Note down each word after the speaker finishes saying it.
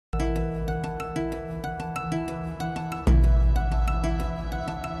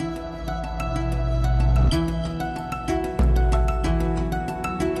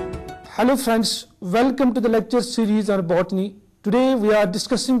Hello friends, welcome to the lecture series on botany. Today we are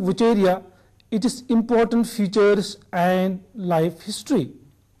discussing Vaucheria, its important features and life history.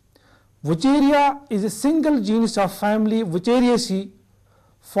 Vaucheria is a single genus of family Vaucheriaceae,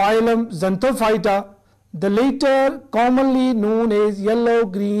 phylum Xanthophyta, the latter commonly known as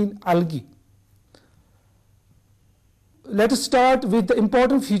yellow-green algae. Let us start with the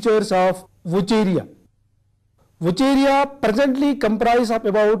important features of Vaucheria. Vaucheria presently comprise of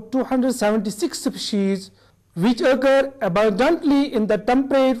about 276 species which occur abundantly in the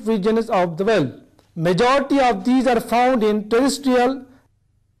temperate regions of the world. Majority of these are found in terrestrial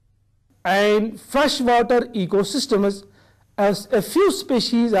and freshwater ecosystems, as a few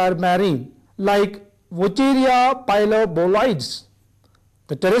species are marine, like Vaucheria pyloboloides.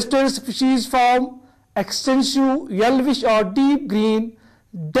 The terrestrial species form extensive yellowish or deep green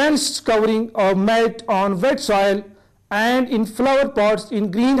dense covering or mat on wet soil and in flower pots in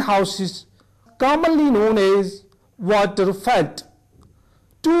greenhouses, commonly known as water felt.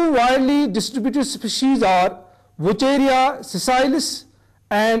 Two widely distributed species are Vaucheria sessilis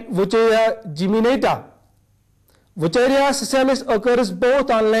and Vaucheria geminata. Vaucheria sessilis occurs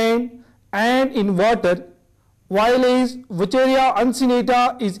both on land and in water, while Vaucheria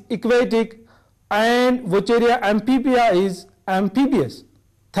uncinata is aquatic and Vaucheria amphibia is amphibious.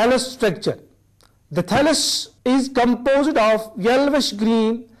 Thallus structure. The thallus is composed of yellowish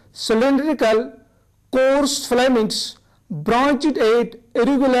green cylindrical coarse filaments branched at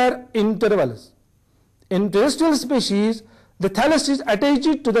irregular intervals. In terrestrial species, the thallus is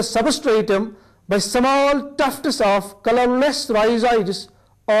attached to the substratum by small tufts of colorless rhizoids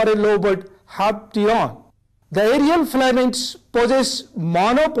or a lobed hapteron. The aerial filaments possess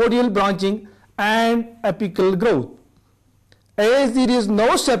monopodial branching and apical growth. As there is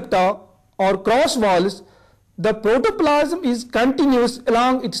no septa or cross walls, the protoplasm is continuous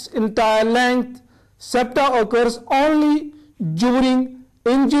along its entire length. Septa occurs only during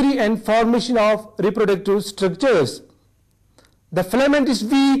injury and formation of reproductive structures. The filament is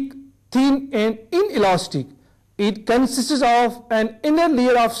weak, thin and inelastic. It consists of an inner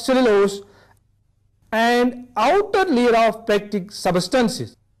layer of cellulose and outer layer of pectic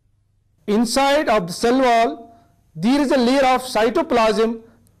substances. Inside of the cell wall, there is a layer of cytoplasm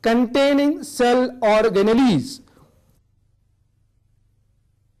containing cell organelles.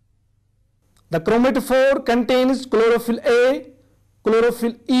 The chromatophore contains chlorophyll A,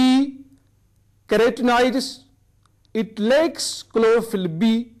 chlorophyll E, carotenoids. It lacks chlorophyll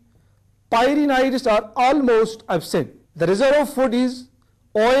B. Pyrenoids are almost absent. The reserve of food is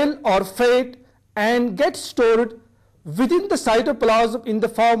oil or fat and gets stored within the cytoplasm in the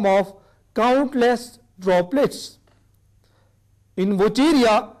form of countless droplets. In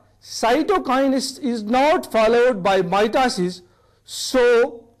Vaucheria, cytokinesis is not followed by mitosis,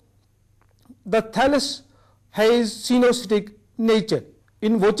 so the thallus has xenocytic nature.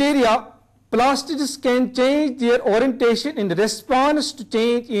 In Vaucheria, plastids can change their orientation in response to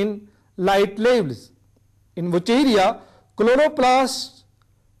change in light levels. In Vaucheria, chloroplasts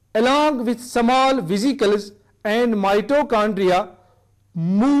along with small vesicles and mitochondria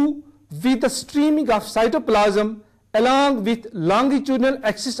move with the streaming of cytoplasm along with longitudinal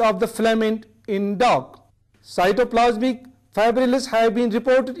axis of the filament in dog. Cytoplasmic fibrils have been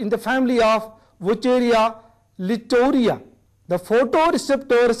reported in the family of Vaucheria littoria. The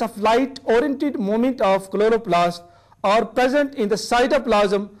photoreceptors of light-oriented movement of chloroplast are present in the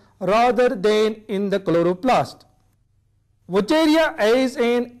cytoplasm rather than in the chloroplast. Vaucheria is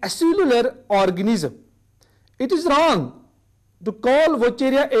an acellular organism. It is wrong to call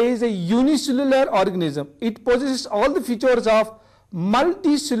Vaucheria as a unicellular organism. It possesses all the features of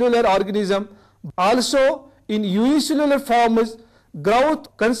multicellular organism. Also, in unicellular forms,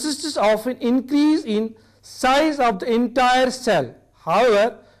 growth consists of an increase in size of the entire cell.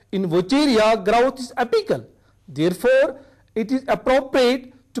 However, in Vaucheria, growth is apical. Therefore, it is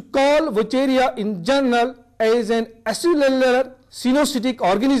appropriate to call Vaucheria in general as an acellular xenocytic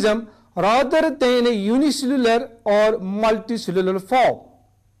organism rather than a unicellular or multicellular form.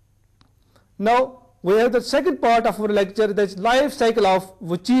 Now we have the second part of our lecture, that is life cycle of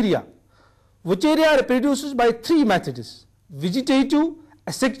Vaucheria. Vaucheria reproduces by three methods: vegetative,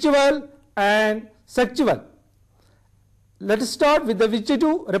 asexual and sexual. Let us start with the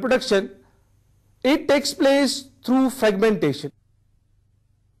vegetative reproduction. It takes place through fragmentation.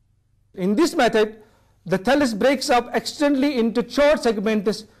 In this method, the thallus breaks up externally into short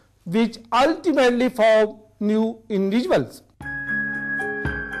segments which ultimately form new individuals.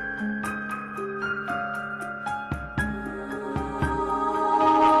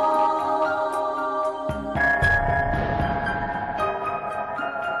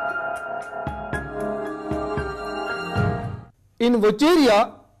 In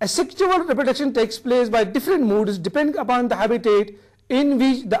Vaucheria, asexual reproduction takes place by different modes depending upon the habitat in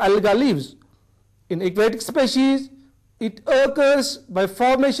which the alga lives. In aquatic species, it occurs by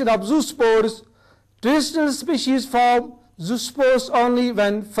formation of zoospores. Terrestrial species form zoospores only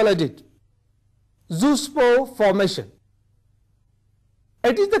when flooded. Zoospore formation.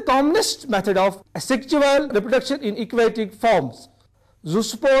 It is the commonest method of asexual reproduction in aquatic forms.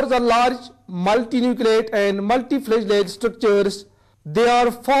 Zoospores are large, multinucleate and multiflagellate structures. They are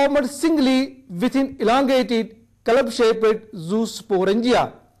formed singly within elongated, club-shaped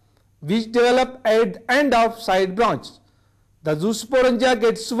zoosporangia, which develop at the end of side branch. The zoosporangia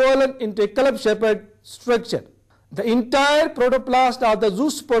gets swollen into a club-shaped structure. The entire protoplast of the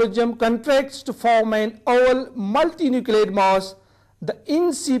zoosporangium contracts to form an oval multinucleate mass, the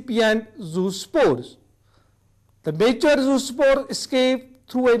incipient zoospores. The mature zoospore escape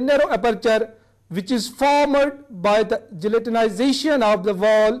through a narrow aperture which is formed by the gelatinization of the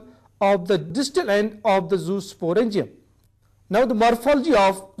wall of the distal end of the zoosporangium. Now the morphology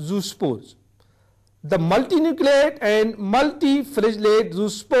of zoospores. The multinucleate and multiflagellate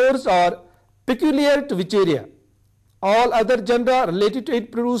zoospores are peculiar to Vaucheria. All other genera related to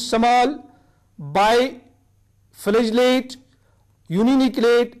it produce small, biflagellate,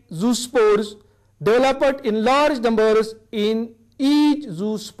 uninucleate zoospores developed in large numbers in each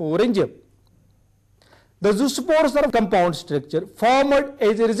zoosporangium. The zoospores are of compound structure formed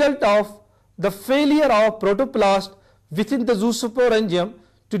as a result of the failure of protoplast within the zoosporangium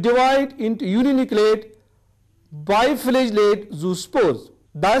to divide into uninucleate biflagellate zoospores.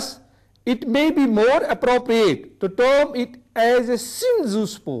 Thus, it may be more appropriate to term it as a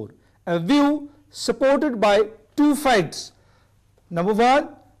synzoospore, a view supported by two facts. Number one,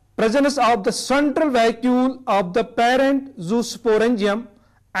 presence of the central vacuole of the parent zoosporangium,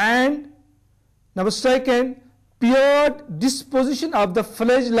 and number second, paired disposition of the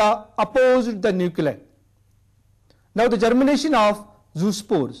flagella opposite the nuclei. Now the germination of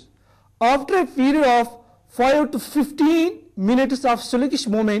zoospores. After a period of 5 to 15 minutes of sluggish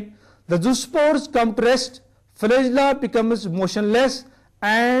movement, the zoospores come to rest, flagella becomes motionless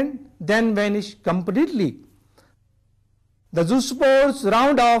and then vanish completely. The zoospores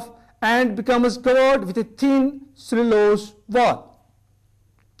round off and becomes covered with a thin cellulose wall.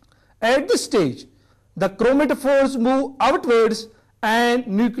 At this stage, the chromatophores move outwards and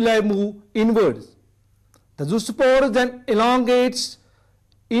nuclei move inwards. The zoospore then elongates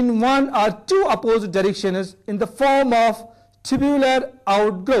in one or two opposite directions in the form of tubular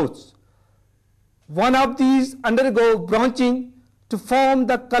outgrowths. One of these undergo branching to form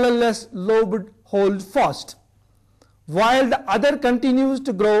the colorless lobed holdfast, while the other continues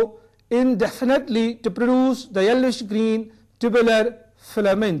to grow indefinitely to produce the yellowish-green tubular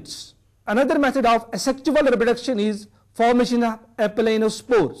filaments. Another method of asexual reproduction is formation of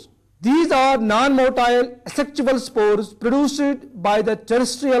apelenospores. These are non-motile asexual spores produced by the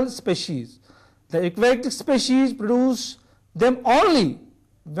terrestrial species. The aquatic species produce them only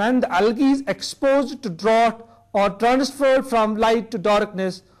when the algae is exposed to drought or transferred from light to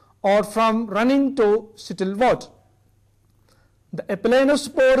darkness or from running to still water. The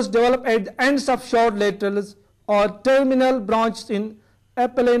apelenospores develop at the ends of short laterals or terminal branches in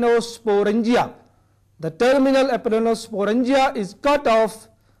apelenosporangia. The terminal apelenosporangia is cut off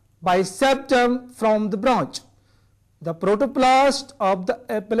by septum from the branch. The protoplast of the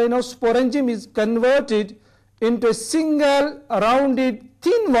apelenosporangium is converted into a single rounded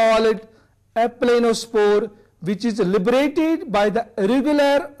thin-walled apelenospore which is liberated by the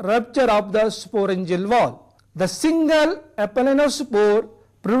irregular rupture of the sporangial wall. The single apelenospore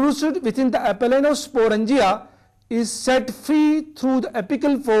produced within the apelenosporangia is set free through the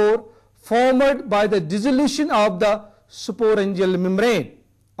apical pore formed by the dissolution of the sporangial membrane.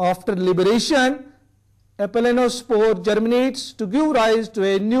 After liberation, apelenospore germinates to give rise to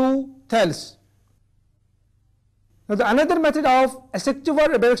a new thallus. Now, another method of asexual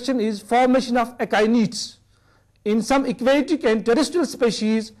reproduction is formation of akinets. In some aquatic and terrestrial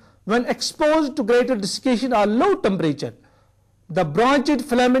species, when exposed to greater desiccation or low temperature, the branched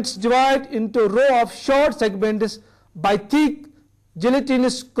filaments divide into a row of short segments by thick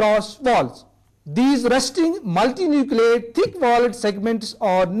gelatinous cross walls. These resting multinucleate thick-walled segments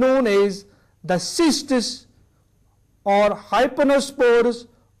are known as the cysts or hypnospores,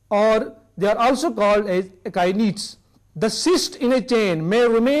 or they are also called as akinets. The cyst in a chain may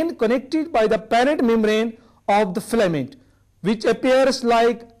remain connected by the parent membrane of the filament, which appears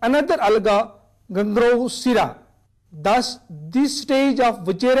like another alga, Vaucheria. Thus, this stage of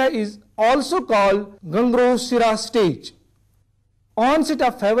Vaucheria is also called Vaucheria stage. Onset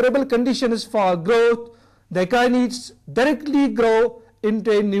of favorable conditions for growth, the echinids directly grow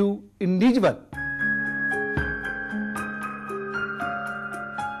into a new individual.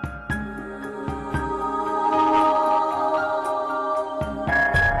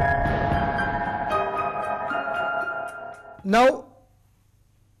 Now,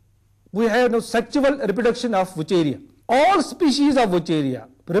 we have sexual reproduction of Vaucheria. All species of Vaucheria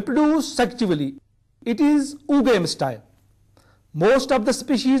reproduce sexually. It is oogame style. Most of the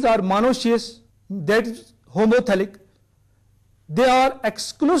species are monoecious, that is homothallic. They are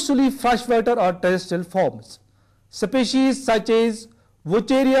exclusively freshwater or terrestrial forms. Species such as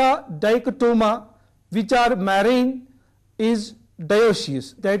Vaucheria dichotoma, which are marine, is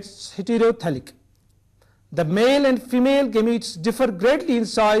dioecious, that is heterothallic. The male and female gametes differ greatly in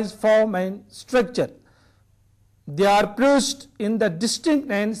size, form and structure. They are produced in the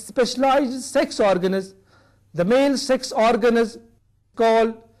distinct and specialized sex organs. The male sex organ is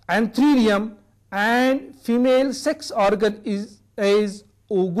called antheridium and female sex organ is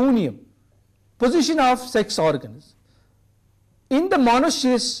oogonium. Position of sex organs. In the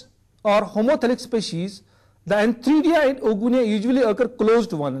monoecious or homothallic species, the antheridia and oogonia usually occur close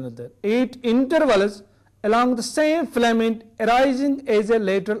to one another at intervals along the same filament arising as a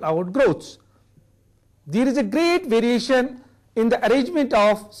lateral outgrowths. There is a great variation in the arrangement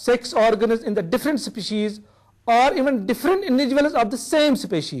of sex organs in the different species or even different individuals of the same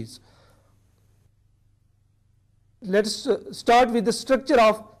species. Let us start with the structure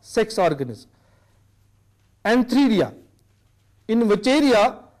of sex organs. Antheridia. In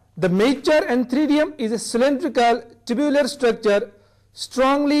Vaucheria, the mature antheridium is a cylindrical tubular structure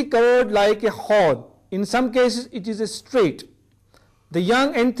strongly covered like a horn. In some cases, it is a straight. The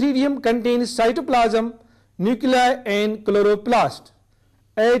young antheridium contains cytoplasm, nuclei and chloroplast.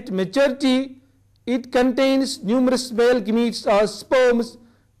 At maturity, it contains numerous male gametes or sperms,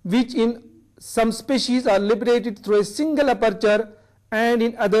 which in some species are liberated through a single aperture and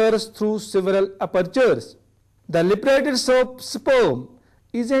in others through several apertures. The liberated sperm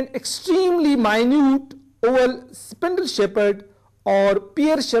is an extremely minute oval spindle-shaped or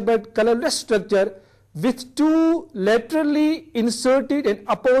pear-shaped colorless structure with two laterally inserted and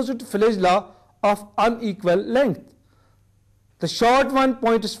opposite flagella of unequal length. The short one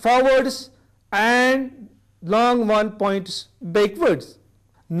points forwards and long one points backwards.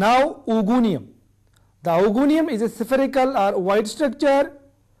 Now, oogonium. The oogonium is a spherical or ovoid structure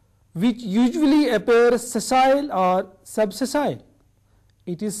which usually appears sessile or subsessile.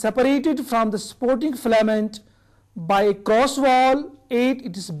 It is separated from the supporting filament by a cross wall at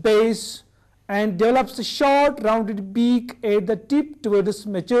its base and develops a short rounded beak at the tip towards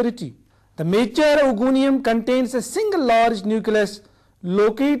maturity. The mature oogonium contains a single large nucleus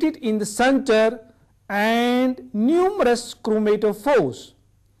located in the center and numerous chromatophores.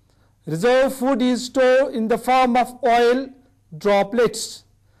 Reserve food is stored in the form of oil droplets.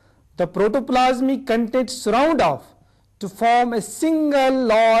 The protoplasmic contents round off to form a single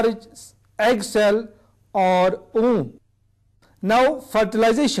large egg cell or ovum. Now,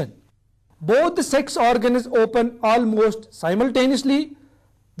 fertilization. Both the sex organs open almost simultaneously,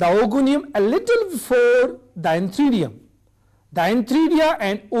 the oogonium a little before the antheridium. The antheridia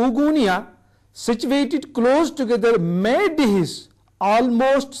and oogonia situated close together may dehisce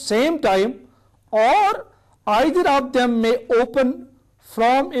almost same time, or either of them may open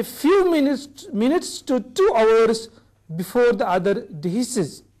from a few minutes to 2 hours before the other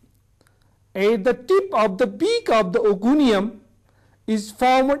dehisces. At the tip of the beak of the oogonium is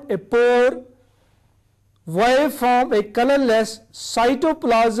formed a pore where from a colorless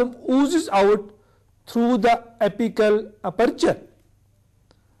cytoplasm oozes out through the apical aperture.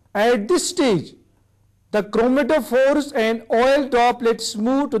 At this stage, the chromatophores and oil droplets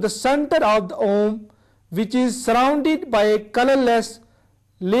move to the center of the ovum, which is surrounded by a colorless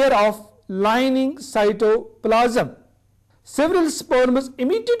layer of lining cytoplasm. Several sperms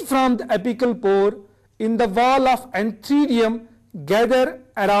emitted from the apical pore in the wall of antheridium gather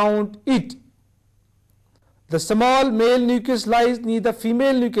around it. The small male nucleus lies near the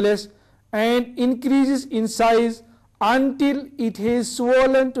female nucleus and increases in size until it has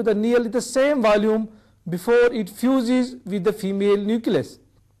swollen to nearly the same volume before it fuses with the female nucleus.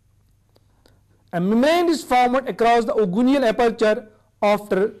 A membrane is formed across the oogonial aperture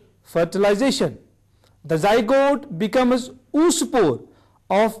after fertilization. The zygote becomes oospore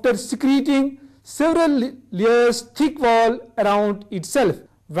after secreting several layers thick wall around itself.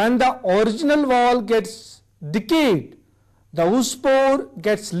 When the original wall gets decayed, the oospore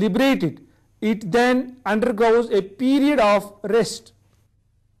gets liberated. It then undergoes a period of rest.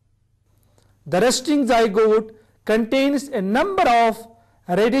 The resting zygote contains a number of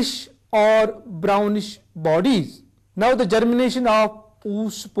reddish or brownish bodies. Now the germination of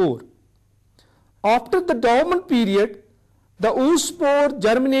oospore. After the dormant period, the oospore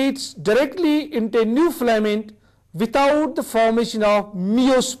germinates directly into a new filament without the formation of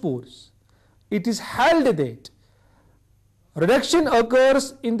meiospores. It is held that reduction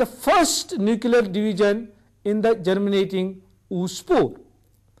occurs in the first nuclear division in the germinating oospore.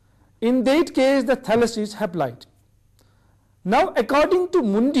 In that case, the thallus is haploid. Now, according to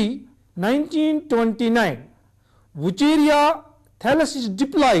Mundi, 1929, Vaucheria thallus is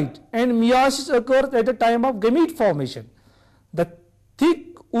diploid and meiosis occurs at the time of gamete formation. The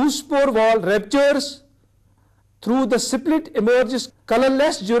thick oospore wall ruptures. Through the split emerges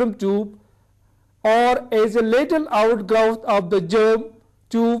colorless germ tube or as a lateral outgrowth of the germ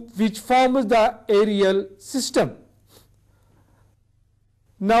tube which forms the aerial system.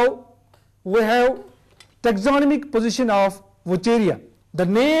 Now we have taxonomic position of Vaucheria. The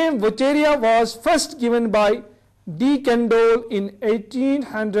name Vaucheria was first given by D. Candolle in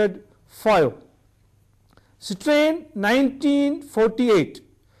 1805. Strain 1948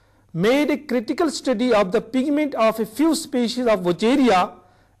 made a critical study of the pigment of a few species of Vaucheria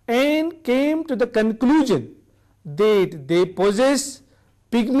and came to the conclusion that they possess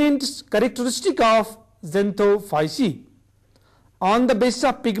pigments characteristic of xanthophyceae. On the basis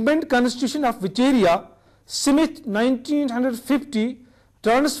of pigment constitution of Vaucheria, Smith 1950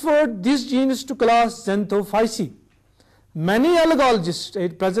 transferred this genus to class xanthophyceae. Many allergologists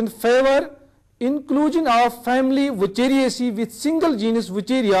at present favor inclusion of family Vaucheriaceae with single genus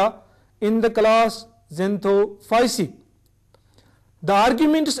Vaucheria in the class xanthophyceae. The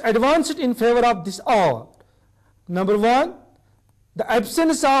arguments advanced in favor of this are: number one, the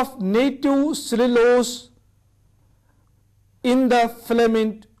absence of native cellulose in the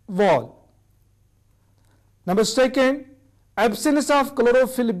filament wall. Number second, absence of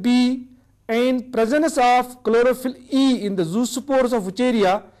chlorophyll B and presence of chlorophyll E in the zoospores of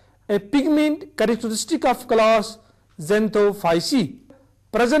Vaucheria, a pigment characteristic of class xanthophyceae.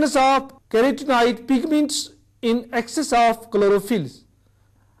 Presence of carotenoid pigments in excess of chlorophylls.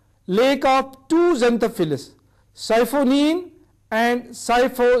 Lack of two xanthophylls, siphonein and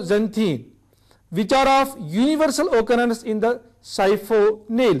siphoxanthine, which are of universal occurrence in the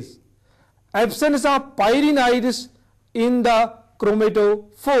siphonales. Absence of pyrenides in the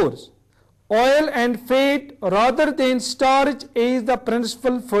chromatophores. Oil and fat rather than starch is the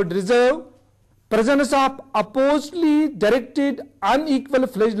principal food reserve. Presence of oppositely directed unequal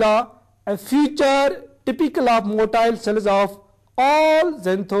flagella, a feature typical of motile cells of all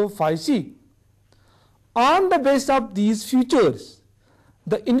xanthophyceae. On the basis of these features,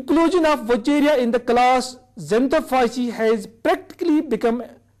 the inclusion of Vaucheria in the class xanthophyceae has practically become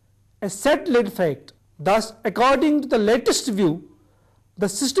a settled fact. Thus, according to the latest view, the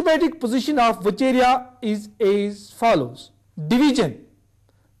systematic position of Vaucheria is as follows. Division: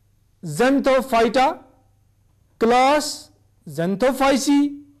 Xanthophyta, class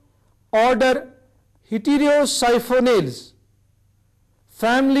Xanthophyceae, order Heterosiphonales,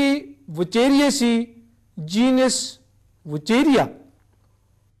 family Vaucheriaceae, genus Vaucheria.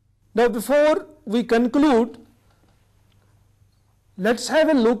 Now, before we conclude, let's have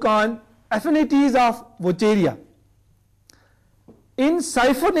a look on affinities of Vaucheria. In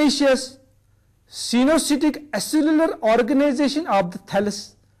siphonaceous cynocytic acellular organization of the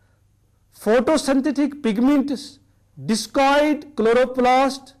thallus, photosynthetic pigments, discoid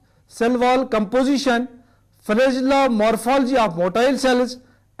chloroplast, cell wall composition, flagella morphology of motile cells,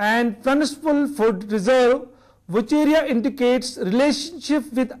 and principal food reserve, Vaucheria indicates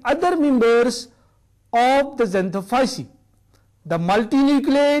relationship with other members of the xanthophyceae. The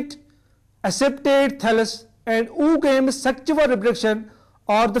multinucleate, acceptate thallus, and oogame sexual reproduction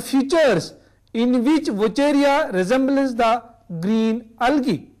are the features in which Vaucheria resembles the green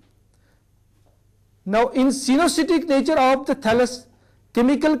algae. Now, in cynocytic nature of the thallus,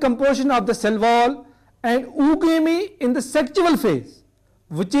 chemical composition of the cell wall, and oogame in the sexual phase,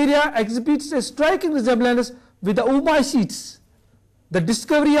 Vaucheria exhibits a striking resemblance with the oomycetes. The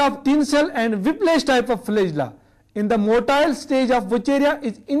discovery of tin cell and whiplash type of flagella in the motile stage of Vaucheria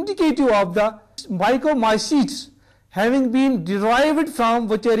is indicative of the mycomycetes having been derived from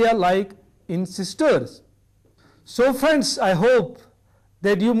Vaucheria like incestors. So friends, I hope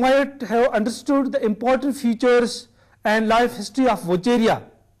that you might have understood the important features and life history of Vaucheria.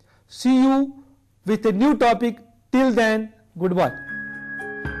 See you with a new topic. Till then, goodbye.